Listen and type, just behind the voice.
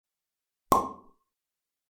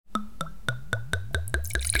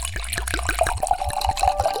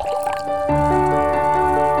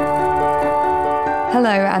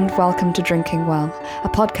Hello and welcome to Drinking Well, a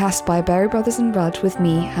podcast by Berry Brothers and Rudd with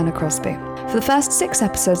me, Hannah Crosby. For the first 6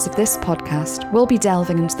 episodes of this podcast, we'll be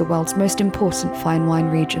delving into the world's most important fine wine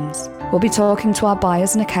regions. We'll be talking to our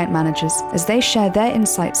buyers and account managers as they share their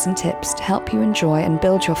insights and tips to help you enjoy and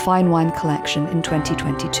build your fine wine collection in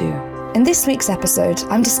 2022. In this week's episode,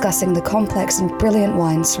 I'm discussing the complex and brilliant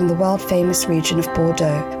wines from the world-famous region of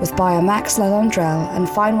Bordeaux with buyer Max Lalondrelle and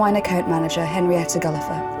fine wine account manager Henrietta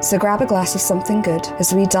Gulliver. So grab a glass of something good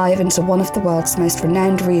as we dive into one of the world's most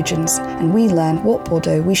renowned regions and we learn what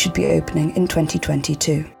Bordeaux we should be opening in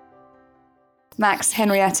 2022. Max,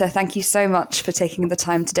 Henrietta, thank you so much for taking the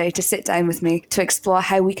time today to sit down with me to explore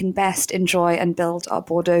how we can best enjoy and build our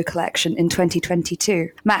Bordeaux collection in 2022.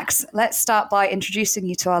 Max, let's start by introducing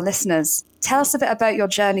you to our listeners. Tell us a bit about your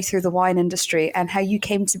journey through the wine industry and how you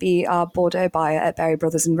came to be our Bordeaux buyer at Berry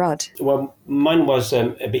Brothers and Rudd. Well, mine was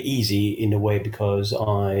a bit easy in a way because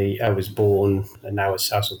I was born now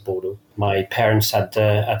south of Bordeaux. My parents had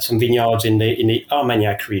some vineyards in the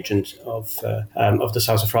Armagnac region of the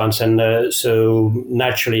south of France, and so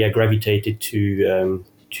naturally I gravitated to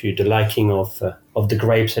the liking of the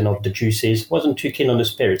grapes and of the juices. Wasn't too keen on the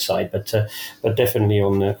spirit side, but definitely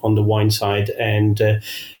on the wine side.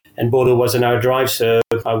 And Bordeaux was an hour drive, so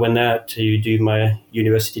I went out to do my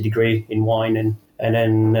university degree in wine and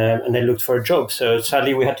then looked for a job. So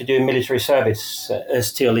sadly, we had to do a military service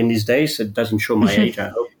still in these days. It doesn't show my age, I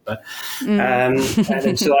hope. But, and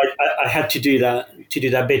so I had to do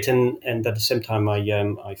that bit, and at the same time,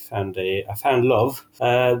 I found love,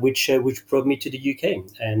 which brought me to the UK,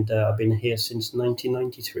 and I've been here since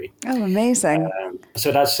 1993. Oh, amazing!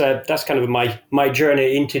 So that's kind of my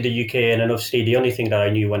journey into the UK, and then obviously the only thing that I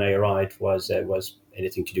knew when I arrived was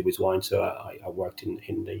anything to do with wine. So I worked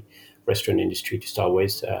in the restaurant industry to start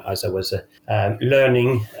with, as I was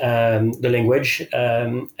learning the language,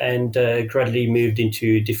 and gradually moved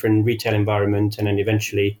into different retail environment, and then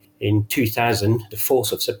eventually in 2000, the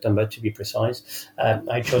 4th of September to be precise,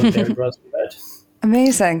 I joined Berry Brothers and Rudd.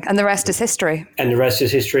 Amazing, and the rest is history. And the rest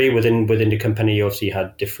is history. Within the company, obviously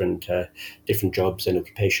had different jobs and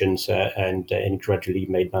occupations, and gradually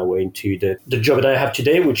made my way into the job that I have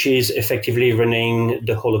today, which is effectively running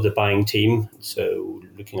the whole of the buying team. So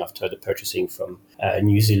looking after the purchasing from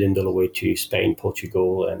New Zealand all the way to Spain,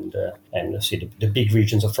 Portugal, and obviously the big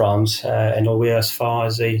regions of France, and all the way as far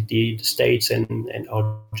as the States and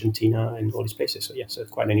Argentina and all these places. So yeah, so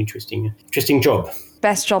quite an interesting job.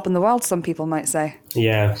 Best job in the world, some people might say.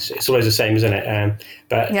 Yeah, it's always the same, isn't it?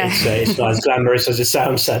 But yeah. It's not as glamorous as it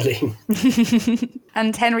sounds, sadly.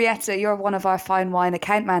 And Henrietta, you're one of our fine wine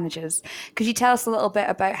account managers. Could you tell us a little bit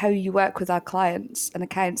about how you work with our clients and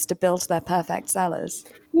accounts to build their perfect cellars?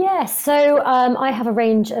 Yes, so I have a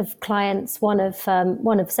range of clients, one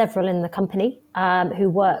of several in the company who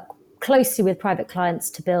work closely with private clients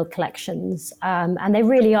to build collections. And they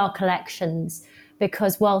really are collections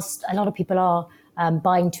because whilst a lot of people are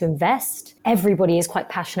buying to invest, everybody is quite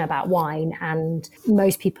passionate about wine, and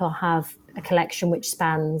most people have a collection which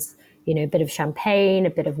spans, a bit of champagne, a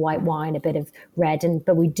bit of white wine, a bit of red,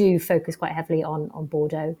 but we do focus quite heavily on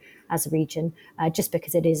Bordeaux as a region, just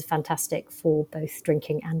because it is fantastic for both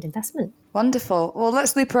drinking and investment. Wonderful. Well,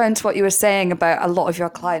 let's loop around to what you were saying about a lot of your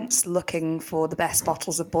clients looking for the best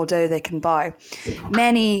bottles of Bordeaux they can buy.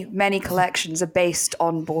 Many, many collections are based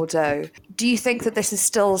on Bordeaux. Do you think that this is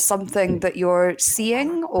still something that you're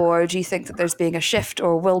seeing, or do you think that there's being a shift,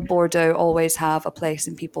 or will Bordeaux always have a place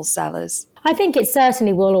in people's cellars? I think it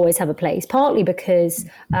certainly will always have a place, partly because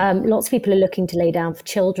lots of people are looking to lay down for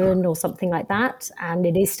children or something like that. And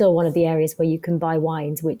it is still one of the areas where you can buy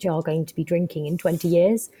wines which are going to be drinking in 20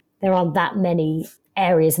 years. There aren't that many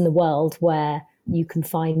areas in the world where you can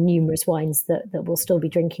find numerous wines that will still be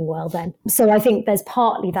drinking well then. So I think there's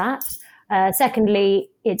partly that. Secondly,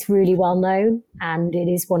 it's really well known, and it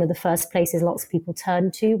is one of the first places lots of people turn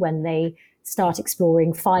to when they start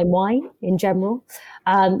exploring fine wine in general.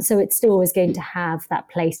 So it's still always going to have that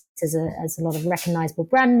place as a lot of recognizable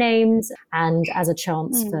brand names and as a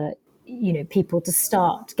chance for people to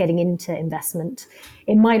start getting into investment.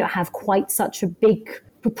 It might not have quite such a big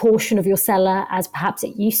proportion of your cellar as perhaps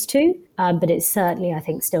it used to, but it's certainly, I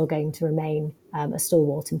think, still going to remain a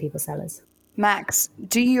stalwart in people's cellars. Max,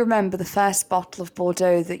 do you remember the first bottle of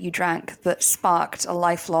Bordeaux that you drank that sparked a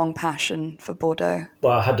lifelong passion for Bordeaux?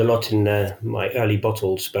 Well, I had a lot in my early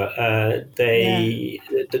bottles, but the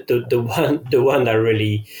one that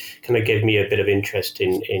really kind of gave me a bit of interest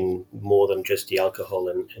in more than just the alcohol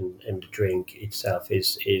and the drink itself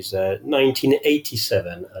is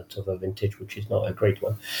 1987 out of a vintage, which is not a great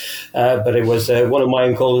one. But it was one of my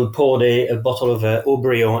uncle who poured a bottle of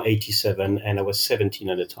Haut-Brion 87, and I was 17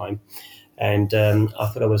 at the time. And I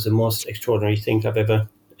thought it was the most extraordinary thing I've ever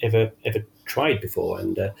tried before,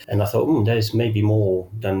 and I thought there's maybe more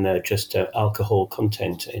than just alcohol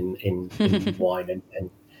content in wine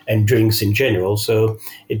and drinks in general. So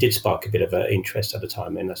it did spark a bit of interest at the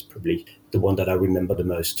time, and that's probably the one that I remember the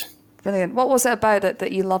most. Brilliant. What was it about it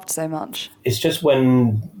that you loved so much? It's just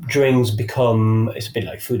when drinks become, it's a bit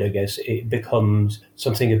like food, I guess. It becomes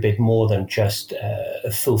something a bit more than just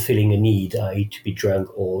fulfilling a need, i.e. to be drunk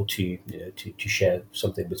or to share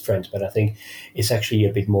something with friends. But I think it's actually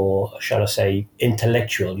a bit more, shall I say,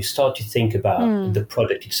 intellectual. You start to think about the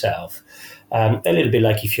product itself. A little bit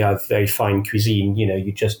like if you have very fine cuisine,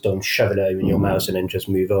 you just don't shove it over in your mouth and then just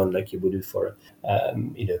move on like you would do for a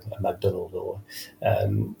McDonald's or.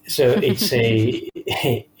 So it's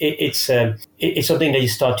something that you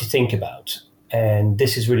start to think about. And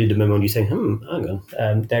this is really the moment you think, hang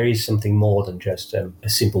on, there is something more than just a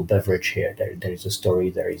simple beverage here. There is a story,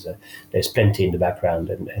 there's plenty in the background,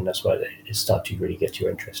 and that's why it starts to really get your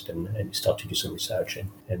interest, and you start to do some research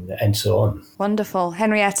and so on. Wonderful.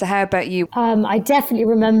 Henrietta, how about you? I definitely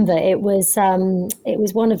remember it was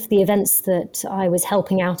one of the events that I was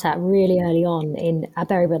helping out at really early on at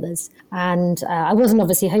Berry Brothers. And I wasn't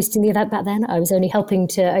obviously hosting the event back then. I was only helping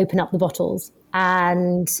to open up the bottles.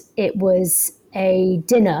 And it was a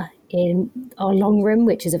dinner in our long room,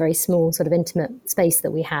 which is a very small sort of intimate space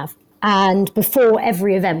that we have. And before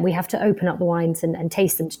every event, we have to open up the wines and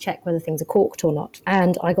taste them to check whether things are corked or not.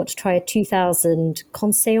 And I got to try a 2000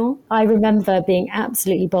 Conseillon. I remember being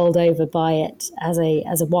absolutely bowled over by it as a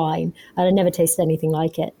wine, and I never tasted anything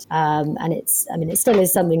like it. And it still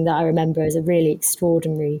is something that I remember as a really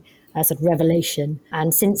extraordinary sort of revelation.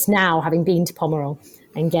 And since now, having been to Pomerol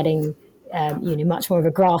and getting much more of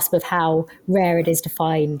a grasp of how rare it is to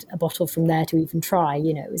find a bottle from there to even try.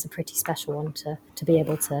 It was a pretty special one to be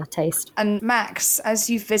able to taste. And Max, as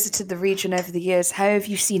you've visited the region over the years, how have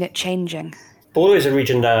you seen it changing? Bordeaux is a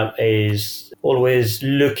region that is always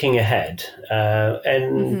looking ahead, very,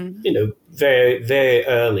 very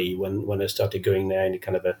early when I started going there in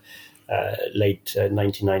kind of a late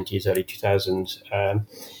 1990s, early 2000s,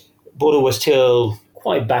 Bordeaux was still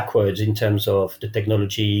quite backwards in terms of the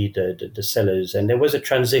technology, the cellars, and there was a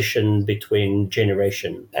transition between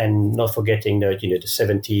generation. And not forgetting that the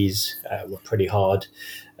 70s were pretty hard.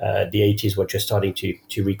 The 80s were just starting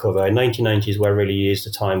to recover. And 1990s where really is the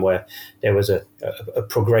time where there was a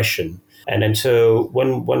progression. And then so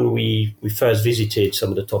when we first visited some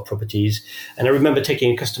of the top properties, and I remember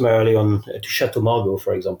taking a customer early on to Chateau Margaux,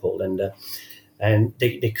 for example, and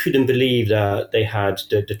they couldn't believe that they had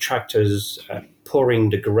the tractors pouring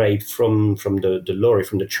the grape from the lorry,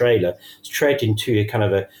 from the trailer, straight into a kind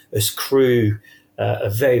of a screw, a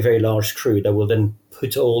very, very large screw that will then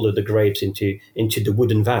put all of the grapes into the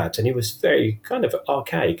wooden vat. And it was very kind of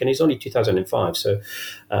archaic, and it's only 2005. So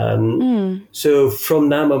so from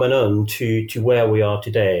that moment on to where we are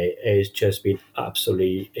today, it's just been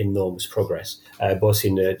absolutely enormous progress, both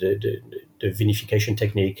in the vinification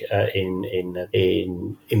technique,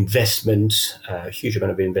 in investments, a huge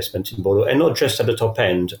amount of investment in Bordeaux, and not just at the top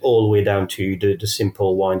end, all the way down to the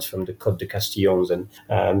simple wines from the Côte de Castillons.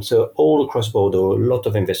 And so all across Bordeaux, a lot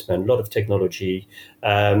of investment, a lot of technology,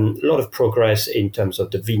 a lot of progress in terms of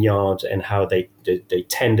the vineyard and how they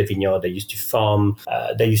tend the vineyard. They used to farm,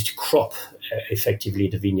 they used to crop effectively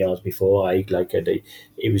the vineyards before.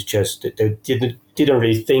 It was just, they didn't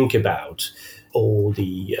really think about all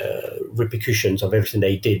the repercussions of everything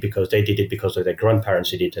they did, because they did it because of their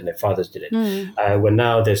grandparents did it and their fathers did it. When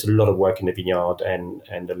now there's a lot of work in the vineyard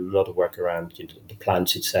and a lot of work around the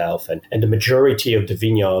plants itself, and the majority of the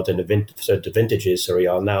vineyard and the vintages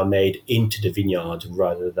are now made into the vineyard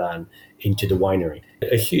rather than into the winery.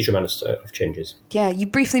 A huge amount of changes. Yeah, you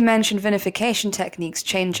briefly mentioned vinification techniques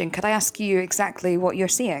changing. Could I ask you exactly what you're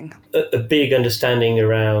seeing? A big understanding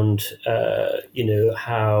around,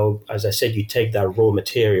 how, as I said, you take that raw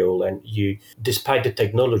material and you, despite the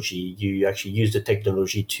technology, you actually use the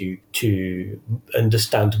technology to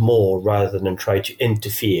understand more rather than try to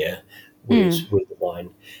interfere with the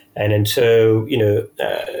wine. And then so,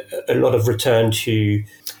 a lot of return to,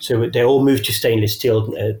 so they all moved to stainless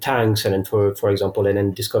steel tanks. And then for example, and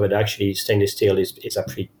then discovered actually stainless steel is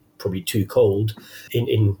actually probably too cold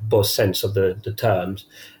in both sense of the terms.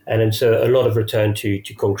 And then so a lot of return to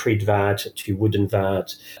concrete vat, to wooden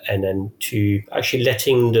vat, and then to actually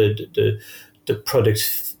letting the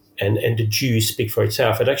products and the juice speak for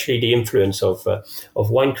itself. And actually the influence of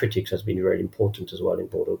wine critics has been very important as well in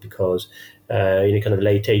Bordeaux, because in the kind of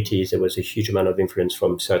late 80s, there was a huge amount of influence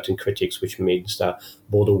from certain critics, which means that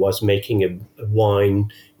Bordeaux was making a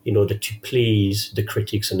wine in order to please the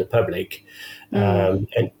critics and the public.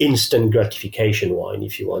 An instant gratification wine,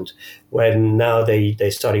 if you want, when now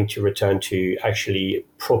they're starting to return to actually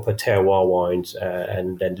proper terroir wines,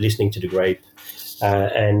 and then listening to the grape,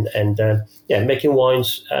 making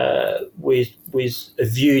wines with a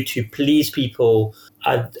view to please people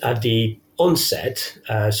at the onset,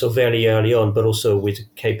 so very early on, but also with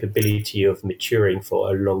capability of maturing for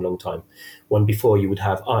a long, long time, when before you would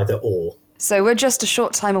have either or. So we're just a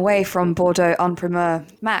short time away from Bordeaux en primeur.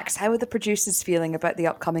 Max, how are the producers feeling about the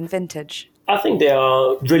upcoming vintage? I think they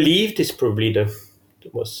are relieved, is probably the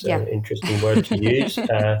most interesting word to use.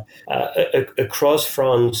 Across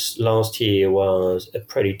France last year was a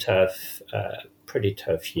pretty tough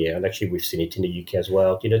year, and actually we've seen it in the UK as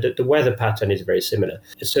well. The weather pattern is very similar.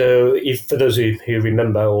 So if for those who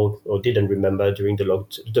remember or didn't remember during the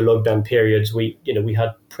lockdown periods, we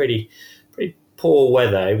had pretty poor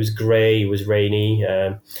weather. It was grey, it was rainy,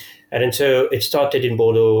 and then so it started in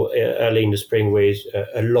Bordeaux early in the spring with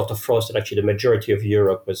a lot of frost, and actually the majority of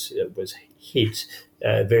Europe was hit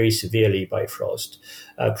very severely by frost.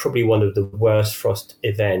 Probably one of the worst frost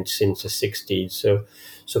events since the 60s.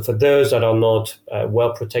 So for those that are not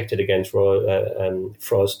well protected against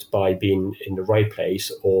frost by being in the right place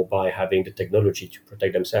or by having the technology to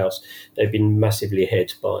protect themselves, they've been massively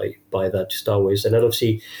hit by that to start with. And then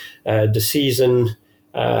obviously the season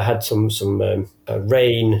had some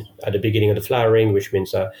rain at the beginning of the flowering, which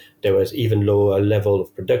means that there was even lower level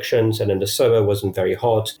of productions, and then the summer wasn't very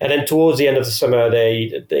hot. And then towards the end of the summer,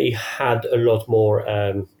 they had a lot more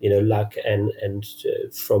luck, and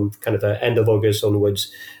from kind of the end of August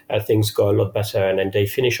onwards, things got a lot better, and then they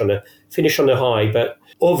finish on a high. But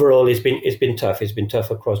overall, it's been tough. It's been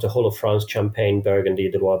tough across the whole of France: Champagne,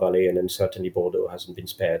 Burgundy, the Loire Valley, and then certainly Bordeaux hasn't been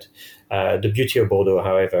spared. The beauty of Bordeaux,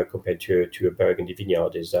 however, compared to a Burgundy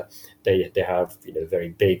vineyard, is that they have very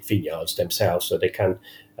big vineyards themselves, so they can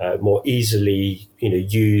more easily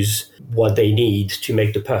use what they need to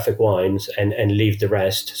make the perfect wines and leave the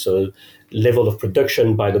rest. So level of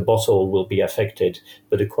production by the bottle will be affected,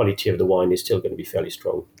 but the quality of the wine is still going to be fairly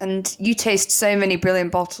strong. And you taste so many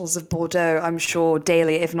brilliant bottles of Bordeaux, I'm sure,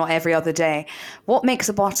 daily, if not every other day. What makes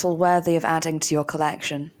a bottle worthy of adding to your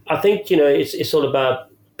collection? I think, it's all about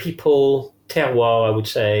people, terroir, I would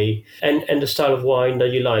say, and the style of wine that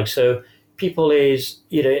you like. So people is,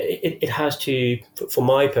 it has to, from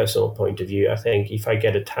my personal point of view, I think if I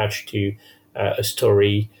get attached to a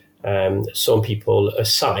story, some people a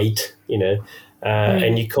site,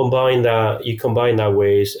 and you combine that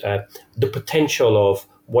with the potential of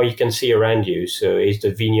what you can see around you. So is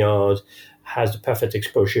the vineyard has the perfect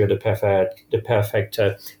exposure, the perfect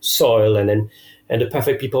soil, and the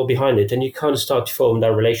perfect people behind it, and you kind of start to form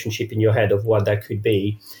that relationship in your head of what that could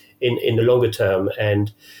be in the longer term,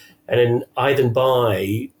 and then I then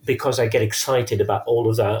buy because I get excited about all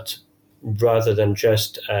of that, rather than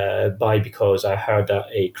just buy because I heard that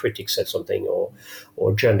a critic said something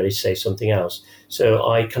or journalists say something else. So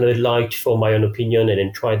I kind of like to form my own opinion and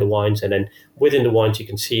then try the wines, and then within the wines you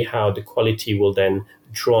can see how the quality will then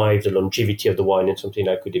drive the longevity of the wine, and something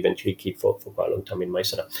I could eventually keep for quite a long time in my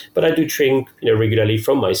cellar. But I do drink regularly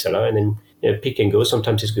from my cellar, and then pick and go.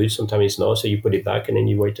 Sometimes it's good, sometimes it's not. So you put it back and then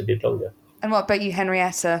you wait a bit longer. And what about you,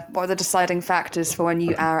 Henrietta? What are the deciding factors for when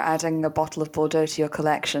you are adding a bottle of Bordeaux to your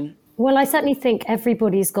collection? Well, I certainly think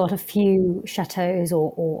everybody's got a few chateaux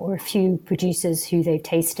or a few producers who they've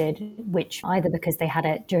tasted, which either because they had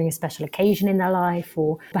it during a special occasion in their life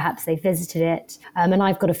or perhaps they visited it. And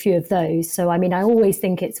I've got a few of those. So, I always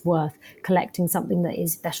think it's worth collecting something that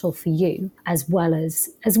is special for you, as well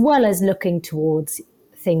as looking towards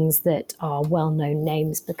things that are well-known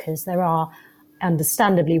names, because there are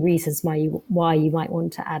understandably reasons why you might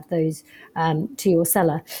want to add those to your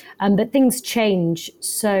cellar. But things change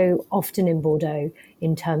so often in Bordeaux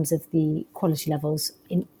in terms of the quality levels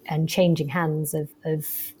and changing hands of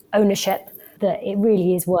ownership, that it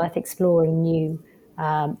really is worth exploring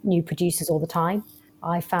new producers all the time.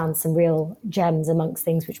 I found some real gems amongst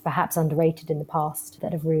things which perhaps underrated in the past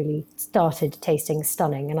that have really started tasting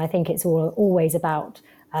stunning. And I think it's always about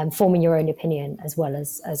forming your own opinion, as well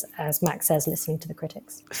as Max says, listening to the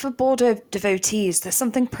critics. For Bordeaux devotees, there's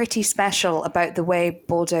something pretty special about the way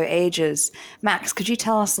Bordeaux ages. Max, could you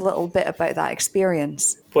tell us a little bit about that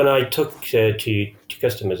experience? When I talk to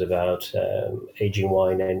customers about aging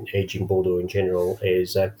wine and aging Bordeaux in general,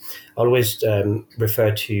 is I always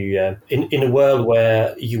refer to, in a world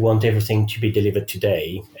where you want everything to be delivered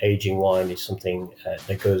today, aging wine is something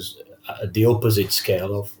that goes at the opposite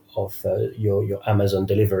scale your Amazon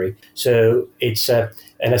delivery. So it's and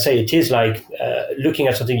I say it is like looking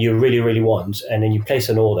at something you really, really want, and then you place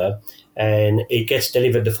an order, and it gets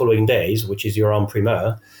delivered the following days, which is your en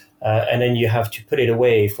primeur, and then you have to put it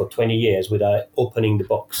away for 20 years without opening the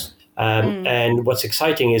box. And what's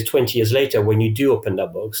exciting is 20 years later, when you do open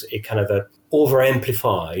that box, it kind of over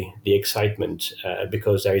amplify the excitement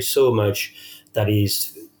because there is so much that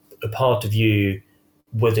is a part of you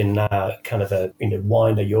within that kind of a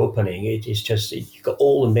wine that you're opening. It's just you've got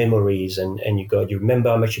all the memories, and you remember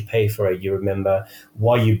how much you pay for it, you remember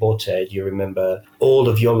why you bought it, you remember all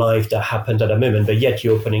of your life that happened at a moment, but yet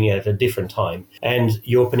you're opening it at a different time, and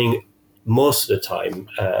you're opening most of the time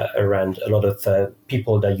around a lot of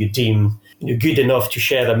people that you deem good enough to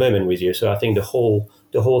share the moment with you. So I think the whole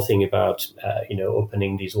thing about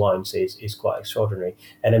opening these wines is quite extraordinary.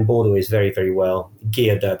 And then Bordeaux is very, very well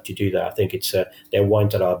geared up to do that. I think it's they're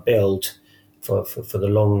wines that are built for the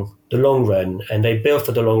long run, and they built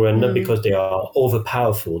for the long run not because they are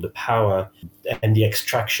overpowerful. The power and the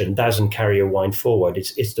extraction doesn't carry a wine forward.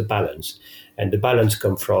 It's the balance, and the balance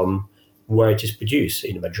comes from where it is produced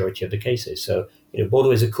in the majority of the cases. So,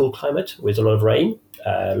 Bordeaux is a cool climate with a lot of rain,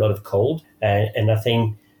 a lot of cold, and I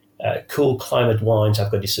think cool climate wines have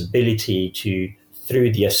got this ability to,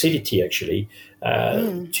 through the acidity actually,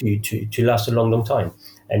 to last a long, long time.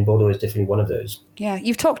 And Bordeaux is definitely one of those. Yeah,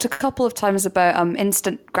 you've talked a couple of times about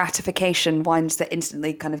instant gratification wines that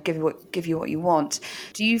instantly kind of give you what you want.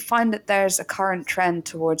 Do you find that there's a current trend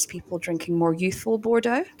towards people drinking more youthful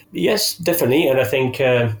Bordeaux? Yes, definitely. And I think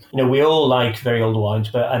we all like very old wines,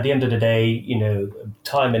 but at the end of the day,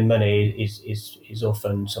 time and money is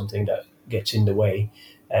often something that gets in the way.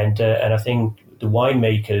 And I think the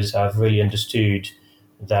winemakers have really understood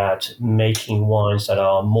that making wines that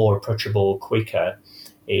are more approachable quicker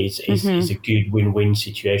is a good win-win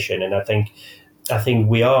situation. And I think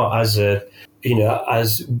we are, as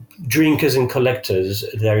drinkers and collectors,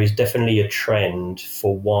 there is definitely a trend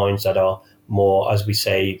for wines that are more, as we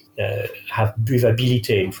say, have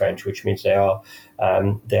buvabilité in French, which means they are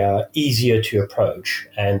easier to approach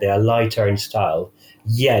and they are lighter in style,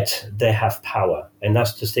 yet they have power. And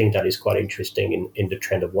that's the thing that is quite interesting in the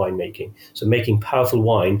trend of winemaking. So making powerful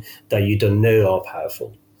wine that you don't know are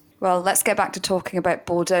powerful. Well, let's get back to talking about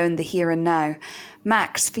Bordeaux in the here and now.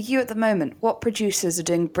 Max, for you at the moment, what producers are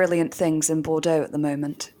doing brilliant things in Bordeaux at the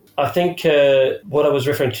moment? I think what I was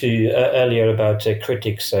referring to earlier about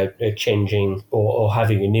critics changing or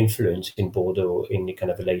having an influence in Bordeaux in the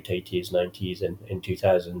kind of the late 80s, 90s and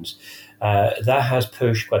 2000s, that has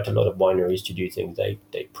pushed quite a lot of wineries to do things they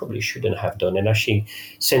probably shouldn't have done. And actually,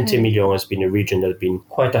 Saint-Emilion has been a region that has been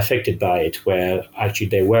quite affected by it, where actually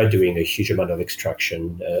they were doing a huge amount of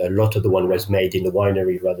extraction. A lot of the wine was made in the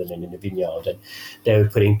winery rather than in the vineyard. And they were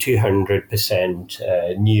putting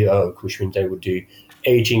 200% new oak, which means they would do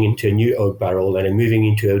aging into a new oak barrel and then moving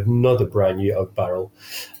into another brand new oak barrel.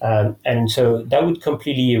 And so that would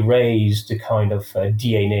completely erase the kind of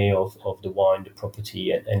DNA of the wine, the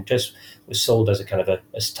property, and just was sold as a kind of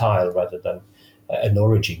a style rather than an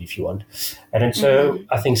origin, if you want. And then so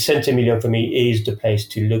I think Saint-Emilion for me is the place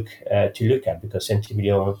to look at, because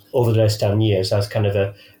Saint-Emilion over the last 10 years has kind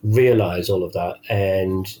of realized all of that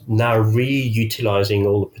and now reutilizing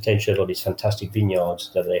all the potential of these fantastic vineyards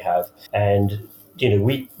that they have. And I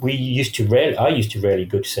used to rarely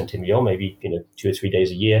go to Saint-Emilion, maybe 2 or 3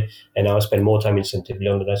 days a year, and now I spend more time in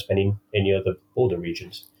Saint-Emilion than I spend in any other Bordeaux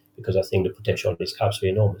regions, because I think the potential is absolutely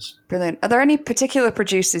enormous. Brilliant. Are there any particular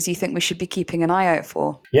producers you think we should be keeping an eye out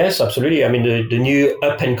for? Yes, absolutely. I mean, the new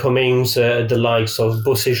up-and-comings, the likes of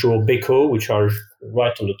Beauséjour, Béco, which are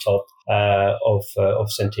right on the top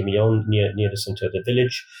of Saint-Emilion, near the center of the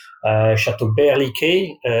village. Chateau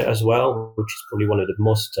Berliquet as well, which is probably one of the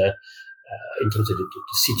most... in terms of the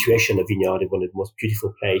situation of vineyard, one of the most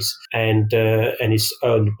beautiful places, and it's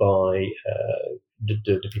owned by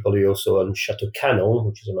the people who also own Chateau Canon,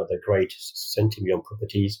 which is another great Saint-Emilion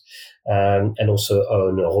properties, and also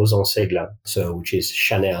own Rosan-Séglin, which is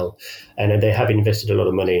Chanel, and they have invested a lot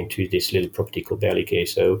of money into this little property called Berliquet.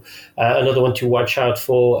 So another one to watch out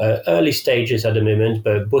for, early stages at the moment,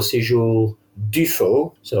 but Beauséjour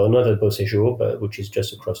Dufaux, so another Beauséjour, but which is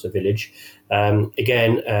just across the village.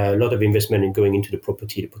 Again, a lot of investment in going into the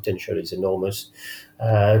property. The potential is enormous.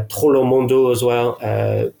 Trollon-Mondo as well,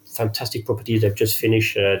 fantastic properties. They've just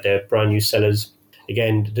finished their brand new cellars.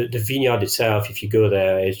 Again, the vineyard itself, if you go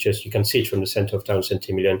there, it's just, you can see it from the center of town,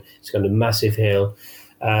 Saint-Emilion. It's got a massive hill,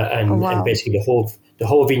 and basically the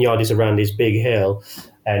whole vineyard is around this big hill.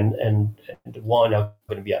 And the wine are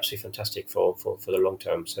going to be absolutely fantastic for the long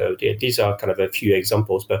term. So these are kind of a few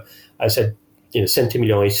examples. But I said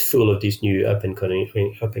Saint-Emilion is full of these new up and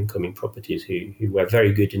coming properties who were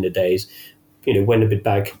very good in the days, went a bit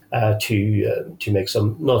back to make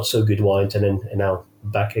some not so good wines, and now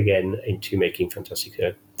back again into making fantastic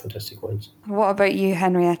wines. What about you,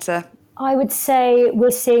 Henrietta? I would say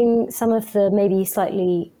we're seeing some of the maybe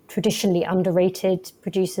slightly traditionally underrated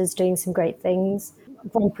producers doing some great things.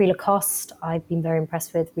 Grand Prix Lacoste, I've been very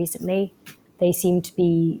impressed with recently. They seem to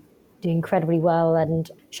be doing incredibly well,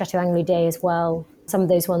 and Chateau Anglais as well. Some of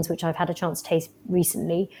those ones which I've had a chance to taste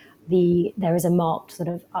recently, there is a marked sort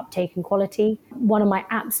of uptake in quality. One of my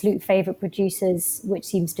absolute favourite producers, which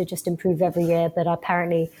seems to just improve every year, but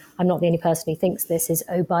apparently I'm not the only person who thinks this, is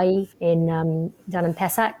Aubailly in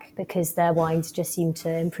Dun&Pessac, because their wines just seem to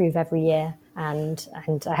improve every year. And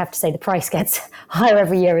I have to say the price gets higher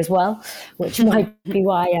every year as well, which might be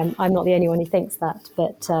why I'm not the only one who thinks that.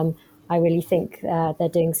 But I really think they're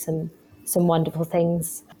doing some wonderful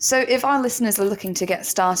things. So if our listeners are looking to get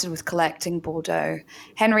started with collecting Bordeaux,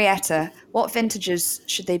 Henrietta, what vintages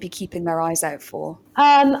should they be keeping their eyes out for?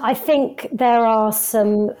 I think there are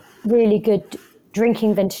some really good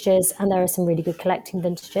drinking vintages and there are some really good collecting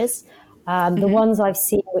vintages. The ones I've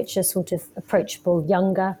seen which are sort of approachable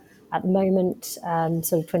younger at the moment,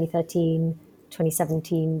 sort of 2013,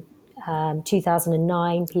 2017,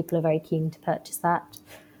 2009, people are very keen to purchase that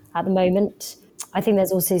at the moment. I think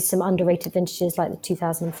there's also some underrated vintages like the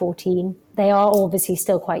 2014. They are obviously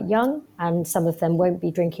still quite young, and some of them won't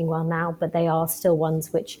be drinking well now, but they are still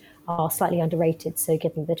ones which are slightly underrated. So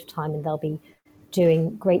give them a bit of time and they'll be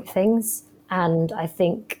doing great things. And I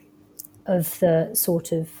think of the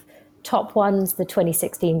sort of top ones, the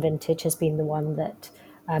 2016 vintage has been the one that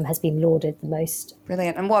has been lauded the most.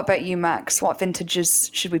 Brilliant. And what about you, Max? What vintages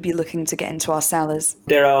should we be looking to get into our cellars?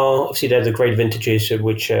 There's the great vintages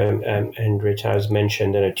which Henrietta has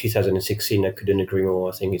mentioned. 2016, I couldn't agree more.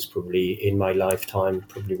 I think it's probably in my lifetime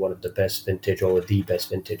probably one of the best vintage or the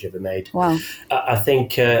best vintage ever made. Wow. I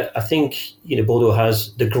think Bordeaux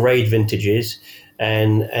has the great vintages.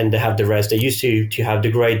 And they have the rest. They used to have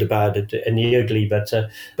the great, the bad, and the ugly, but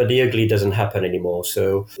the ugly doesn't happen anymore.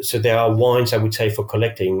 So there are wines, I would say, for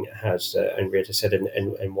collecting, as Henrietta said,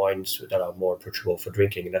 and wines that are more approachable for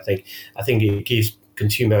drinking. And I think it gives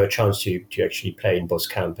consumer a chance to actually play in both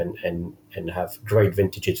camp and have great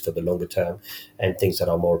vintages for the longer term, and things that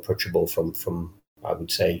are more approachable from I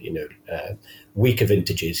would say, weaker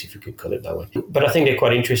vintages, if you could call it that way. But I think they're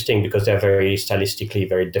quite interesting because they're very stylistically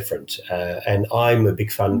very different. And I'm a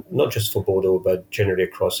big fan, not just for Bordeaux, but generally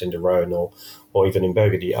across in the Rhone or even in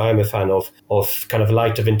Burgundy. I'm a fan of kind of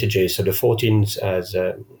lighter vintages. So the 14s, as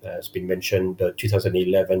has been mentioned, the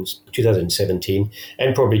 2011s, 2017,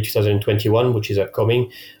 and probably 2021, which is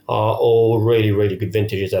upcoming, are all really, really good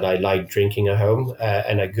vintages that I like drinking at home.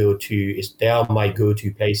 And they are my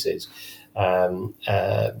go-to places.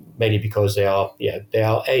 Mainly because they are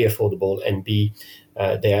A, affordable, and B,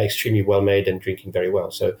 they are extremely well made and drinking very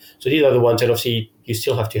well. So these are the ones, and obviously you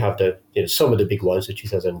still have to have some of the big ones, the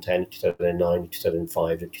 2010, 2009,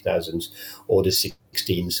 2005, the 2000s, or the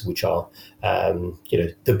 16s, which are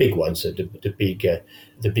the big ones,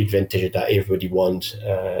 the big vintage that everybody wants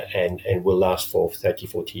and will last for 30,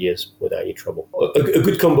 40 years without any trouble. A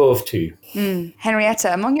good combo of two.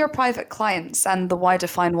 Henrietta, among your private clients and the wider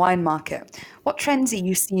fine wine market, what trends are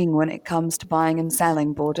you seeing when it comes to buying and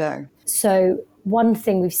selling Bordeaux? So one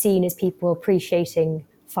thing we've seen is people appreciating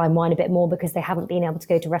fine wine a bit more because they haven't been able to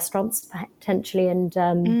go to restaurants potentially and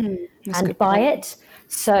buy it.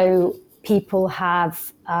 So people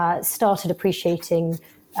have started appreciating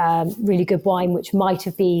really good wine, which might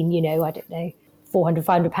have been, £400,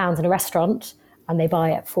 £500 in a restaurant, and they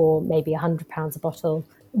buy it for maybe £100 a bottle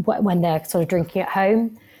when they're sort of drinking at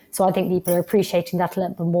home. So I think people are appreciating that a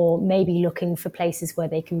little bit more, maybe looking for places where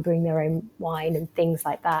they can bring their own wine and things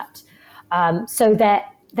like that. So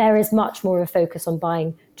there is much more of a focus on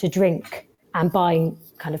buying to drink and buying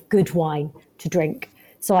kind of good wine to drink.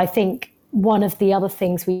 So I think one of the other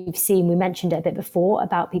things we've seen, we mentioned it a bit before,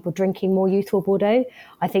 about people drinking more youthful Bordeaux.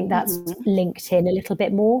 I think that's linked in a little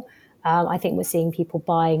bit more. I think we're seeing people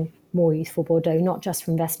buying more youthful Bordeaux, not just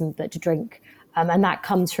for investment, but to drink. And that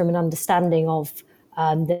comes from an understanding of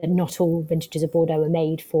that not all vintages of Bordeaux are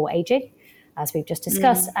made for aging, as we've just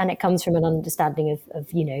discussed. And it comes from an understanding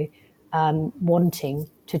of wanting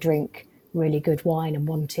to drink really good wine and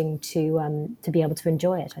wanting to be able to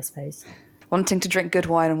enjoy it, I suppose. Wanting to drink good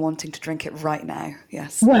wine and wanting to drink it right now.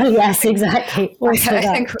 Yes. Well, yes, exactly. Also I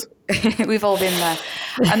think we've all been there.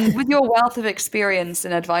 And with your wealth of experience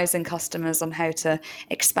in advising customers on how to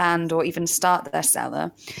expand or even start their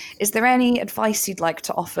cellar, is there any advice you'd like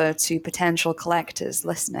to offer to potential collectors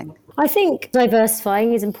listening? I think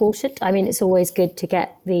diversifying is important. I mean, it's always good to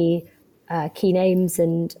get the key names,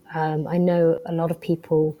 and I know a lot of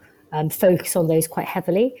people focus on those quite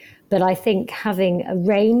heavily. But I think having a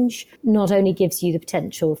range not only gives you the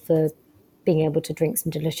potential for being able to drink some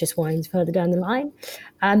delicious wines further down the line,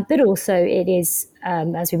 but also it is,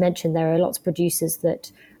 as we mentioned, there are lots of producers that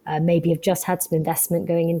maybe have just had some investment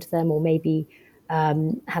going into them, or maybe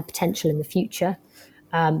have potential in the future,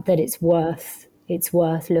 that it's worth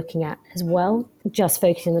looking at as well. Just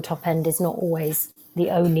focusing on the top end is not always the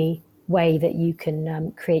only way that you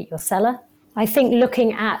can create your cellar. I think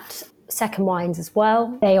looking at second wines as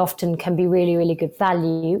well, they often can be really, really good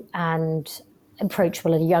value and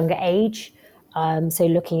approachable at a younger age. So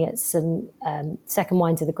looking at some second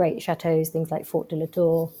wines of the great chateaus, things like Fort de la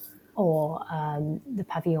Tour or the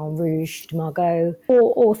Pavillon Rouge de Margaux,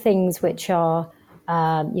 or things which are,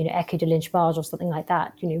 Echo de Lynchbarge or something like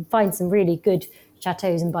that. Find some really good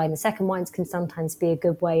chateaus, and buying the second wines can sometimes be a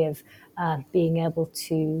good way of being able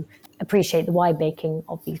to appreciate the winemaking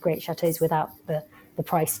of these great chateaus without the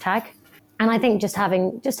price tag. And I think just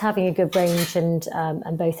having a good range and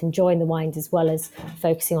both enjoying the wines as well as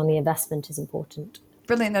focusing on the investment is important.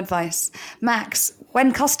 Brilliant advice. Max,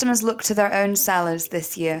 when customers look to their own cellars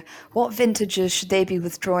this year, what vintages should they be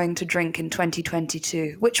withdrawing to drink in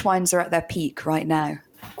 2022? Which wines are at their peak right now?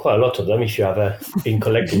 Quite a lot of them if you have been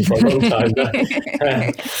collecting for a long time.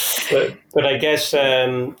 But I guess,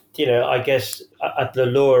 at the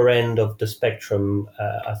lower end of the spectrum,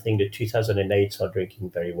 I think the 2008s are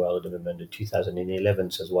drinking very well at the moment, the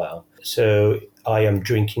 2011s as well. So I am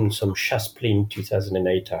drinking some Chasplin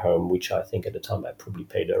 2008 at home, which I think at the time I probably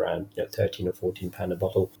paid around 13 or 14 pound a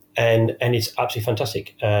bottle. And it's absolutely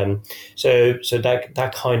fantastic. So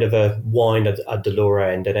that kind of a wine at the lower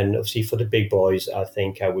end. And then obviously for the big boys, I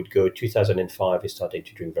think I would go 2005 is starting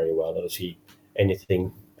to drink very well. Obviously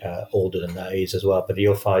anything older than that is as well. But the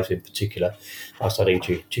 05s in particular are starting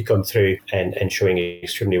to come through and showing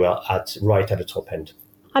extremely well right at the top end.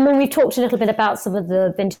 I mean, we've talked a little bit about some of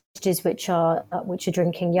the vintages which are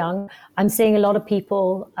drinking young. I'm seeing a lot of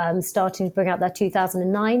people starting to bring out their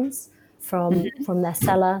 2009s from their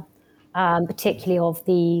cellar, particularly of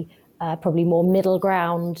the probably more middle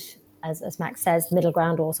ground, as Max says, middle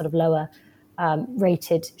ground or sort of lower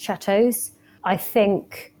rated chateaus. I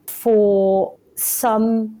think for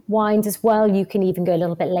some wines as well, you can even go a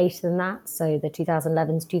little bit later than that. So the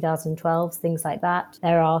 2011s, 2012s, things like that.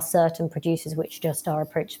 There are certain producers which just are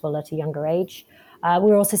approachable at a younger age.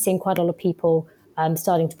 We're also seeing quite a lot of people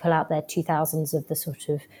starting to pull out their 2000s of the sort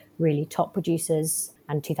of really top producers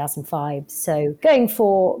and 2005. So going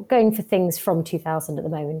for things from 2000 at the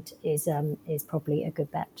moment is probably a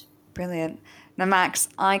good bet. Brilliant. Now, Max,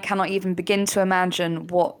 I cannot even begin to imagine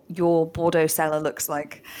what your Bordeaux cellar looks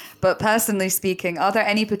like. But personally speaking, are there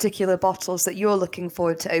any particular bottles that you're looking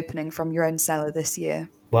forward to opening from your own cellar this year?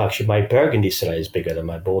 Well, actually, my Burgundy cellar is bigger than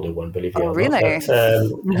my Bordeaux one, believe it or really? not.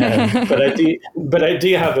 But I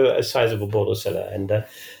do have a sizable Bordeaux cellar, and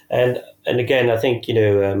again, I think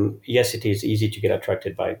yes, it is easy to get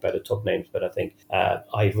attracted by the top names, but I think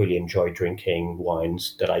I really enjoy drinking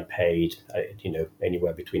wines that I paid,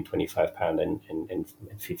 anywhere between £25 and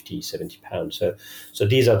 £50-70. So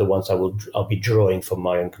these are the ones I'll be drawing for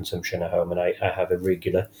my own consumption at home, and I have a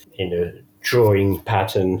regular drawing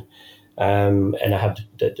pattern. And I have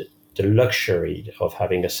the luxury of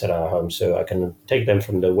having a cellar at home, so I can take them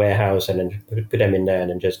from the warehouse and then put them in there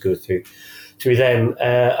and then just go through them.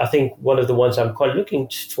 I think one of the ones I'm quite looking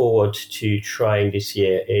forward to trying this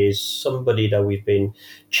year is somebody that we've been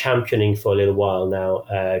championing for a little while now,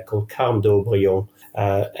 called Carme d'Aubryon.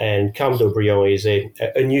 And Carme d'Aubryon is a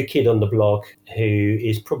new kid on the block who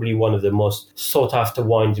is probably one of the most sought after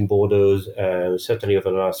wines in Bordeaux, certainly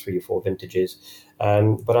over the last 3 or 4 vintages.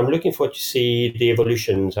 But I'm looking forward to see the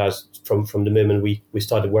evolutions as from the moment we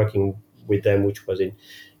started working with them, which was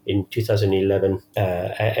in 2011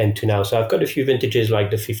 and to now. So I've got a few vintages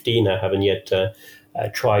like the 15 I haven't yet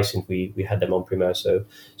tried since we had them on Primeur. So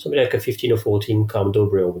something like a 15 or 14 Carme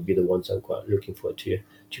d'Aubryon would be the ones I'm quite looking forward to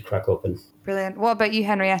crack open. Brilliant. What about you,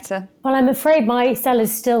 Henrietta? Well, I'm afraid my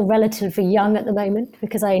cellar's still relatively young at the moment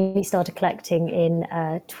because I only started collecting in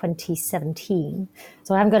 2017.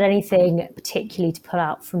 So I haven't got anything particularly to pull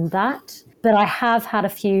out from that. But I have had a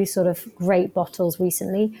few sort of great bottles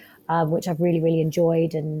recently, which I've really, really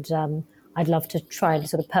enjoyed. And I'd love to try and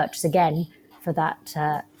sort of purchase again for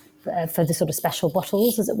that for the sort of special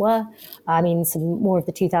bottles, as it were. I mean, some more of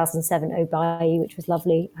the 2007 Obai, which was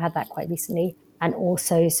lovely. I had that quite recently. And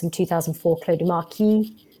also some 2004 Clos de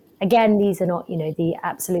Marquis. Again, these are not, the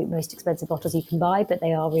absolute most expensive bottles you can buy, but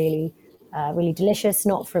they are really, really delicious.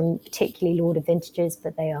 Not from particularly lauded vintages,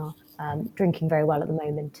 but they are drinking very well at the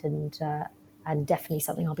moment, and definitely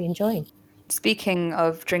something I'll be enjoying. Speaking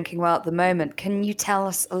of drinking well at the moment, can you tell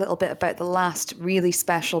us a little bit about the last really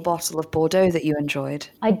special bottle of Bordeaux that you enjoyed?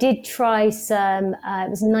 I did try some, it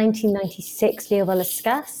was 1996 Léoval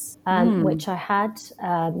Escasse, which I had.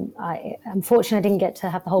 Unfortunately, I didn't get to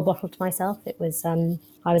have the whole bottle to myself. It was,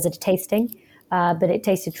 I was at a tasting, but it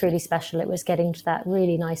tasted truly special. It was getting to that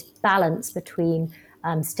really nice balance between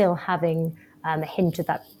still having a hint of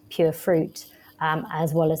that pure fruit,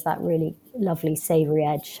 as well as that really lovely savoury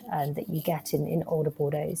edge that you get in older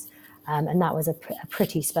Bordeaux's. And that was a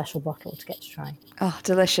pretty special bottle to get to try. Oh,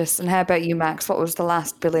 delicious. And how about you, Max? What was the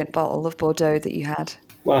last brilliant bottle of Bordeaux that you had?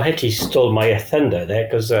 Well, Hetty stole my thunder there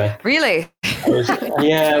because... Really? I was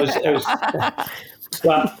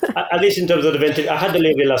well, at least in terms of the vintage, I had the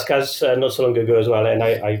Léoval Escasse not so long ago as well, and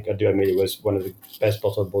I do admit it was one of the best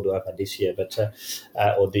bottles of Bordeaux I've had this year, but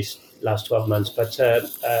or this last 12 months. But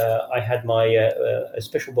I had my a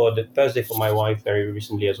special birthday for my wife very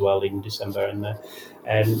recently as well in December,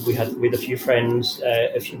 and we had with a few friends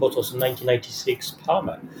a few bottles of 1996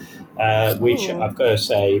 Parma, which I've got to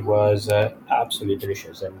say was absolutely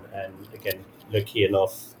delicious, and again, lucky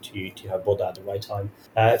enough to have bought that at the right time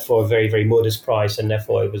for a very, very modest price, and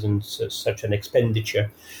therefore it wasn't such an expenditure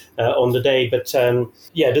on the day. But the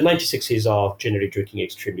 96s are generally drinking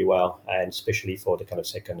extremely well, and especially for the kind of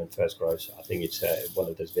second and first growth. I think it's one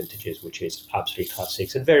of those vintages which is absolutely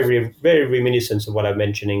classics and very, very reminiscent of what I'm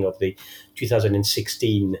mentioning of the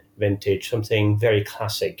 2016 vintage, something very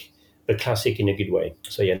classic, but classic in a good way.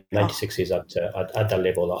 So 96s at that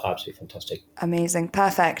level are absolutely fantastic. Amazing.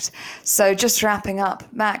 Perfect. So just wrapping up,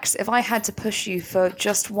 Max, if I had to push you for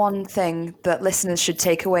just one thing that listeners should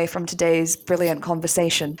take away from today's brilliant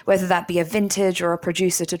conversation, whether that be a vintage or a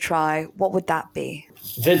producer to try, what would that be?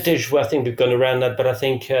 Vintage, well, I think we've gone around that, but I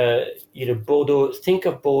think, Bordeaux, think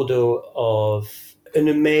of Bordeaux of an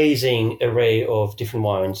amazing array of different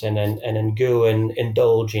wines, and then go and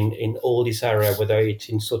indulge in all this area, whether it's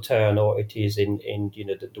in Sauternes or it is in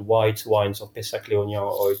the white wines of Pessac-Léognan,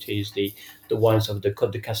 or it is the wines of the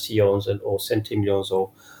Côte de Castillons or Saint-Emilions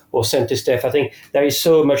or Saint-Estèphe. I think there is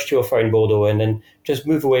so much to offer in Bordeaux, and then just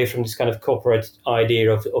move away from this kind of corporate idea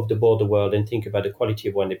of the Bordeaux world and think about the quality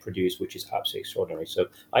of wine they produce, which is absolutely extraordinary. So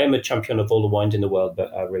I am a champion of all the wines in the world,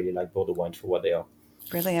 but I really like Bordeaux wines for what they are.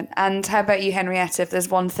 Brilliant. And how about you, Henrietta? If there's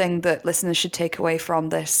one thing that listeners should take away from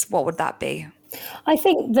this, what would that be? I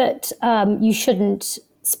think that you shouldn't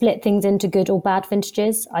split things into good or bad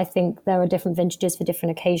vintages. I think there are different vintages for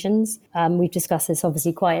different occasions. We've discussed this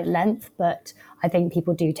obviously quite at length, but I think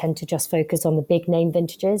people do tend to just focus on the big name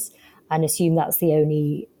vintages and assume that's the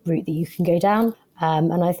only route that you can go down.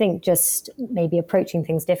 And I think just maybe approaching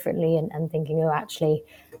things differently and thinking, actually,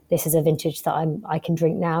 this is a vintage that I can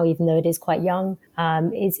drink now, even though it is quite young,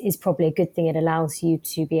 is probably a good thing. It allows you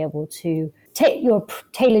to be able to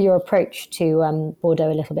tailor your approach to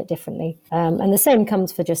Bordeaux a little bit differently. And the same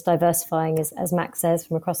comes for just diversifying, as Max says,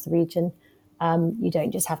 from across the region. You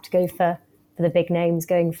don't just have to go for the big names.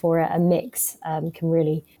 Going for a mix can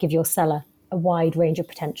really give your cellar a wide range of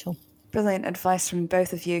potential. Brilliant advice from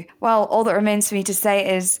both of you. Well, all that remains for me to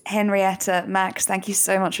say is, Henrietta, Max, thank you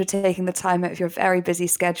so much for taking the time out of your very busy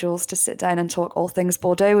schedules to sit down and talk all things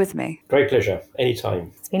Bordeaux with me. Great pleasure.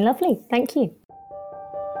 Anytime. It's been lovely. Thank you.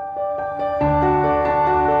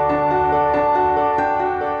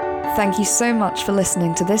 Thank you so much for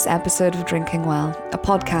listening to this episode of Drinking Well, a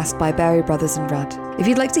podcast by Berry Brothers and Rudd. If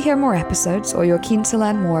you'd like to hear more episodes, or you're keen to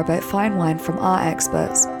learn more about fine wine from our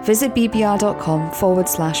experts, visit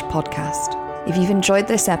bbr.com/podcast. If you've enjoyed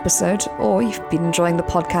this episode, or you've been enjoying the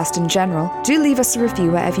podcast in general, do leave us a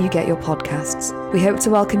review wherever you get your podcasts. We hope to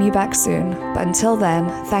welcome you back soon, but until then,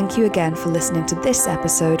 thank you again for listening to this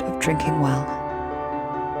episode of Drinking Well.